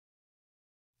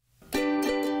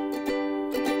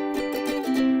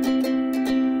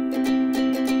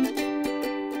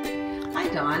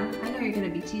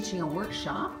teaching a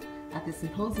workshop at the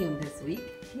symposium this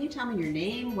week. Can you tell me your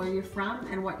name, where you're from,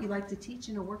 and what you like to teach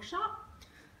in a workshop?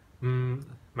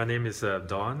 My name is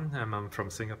Don, and I'm from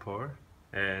Singapore.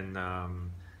 And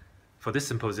for this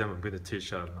symposium, I'm going to teach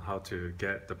how to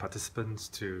get the participants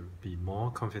to be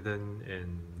more confident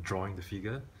in drawing the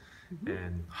figure,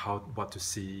 and what to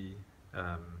see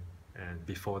and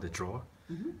before they draw,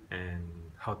 and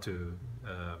how to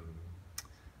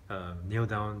nail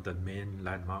down the main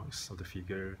landmarks of the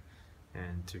figure,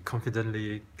 and to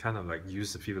confidently kind of like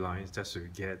use a few lines just to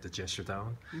get the gesture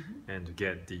down, and to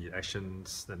get the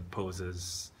actions and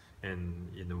poses, and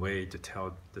in a way to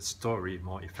tell the story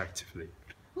more effectively.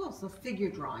 Cool, so figure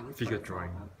drawing is Figure what it's all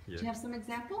drawing, about. yeah. Do you have some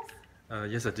examples?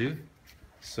 Yes, I do.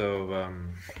 So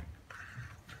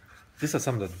these are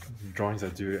some of the drawings I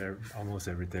do almost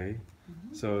every day.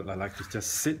 So I like to just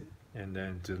sit and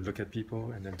then to look at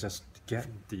people and then just get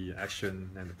the action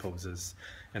and the poses.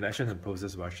 And the action and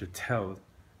poses will actually tell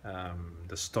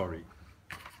the story.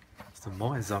 So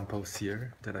more examples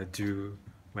here that I do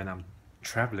when I'm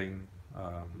traveling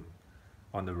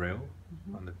on the rail,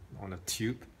 on a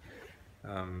tube.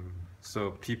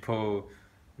 So people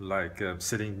like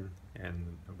sitting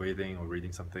and waiting or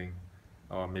reading something,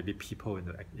 or maybe people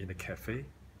in a cafe,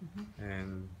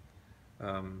 and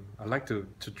I like to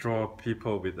draw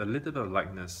people with a little bit of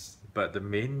likeness, but the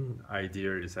main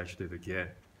idea is actually to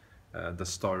get the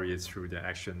story through their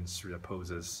actions, through their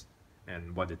poses,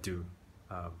 and what they do,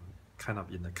 kind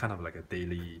of like a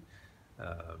daily,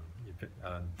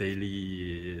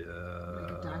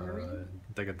 Diary?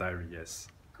 like a diary, yes.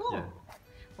 Cool. Yeah.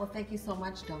 Well, thank you so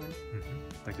much, Don.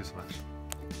 Thank you so much.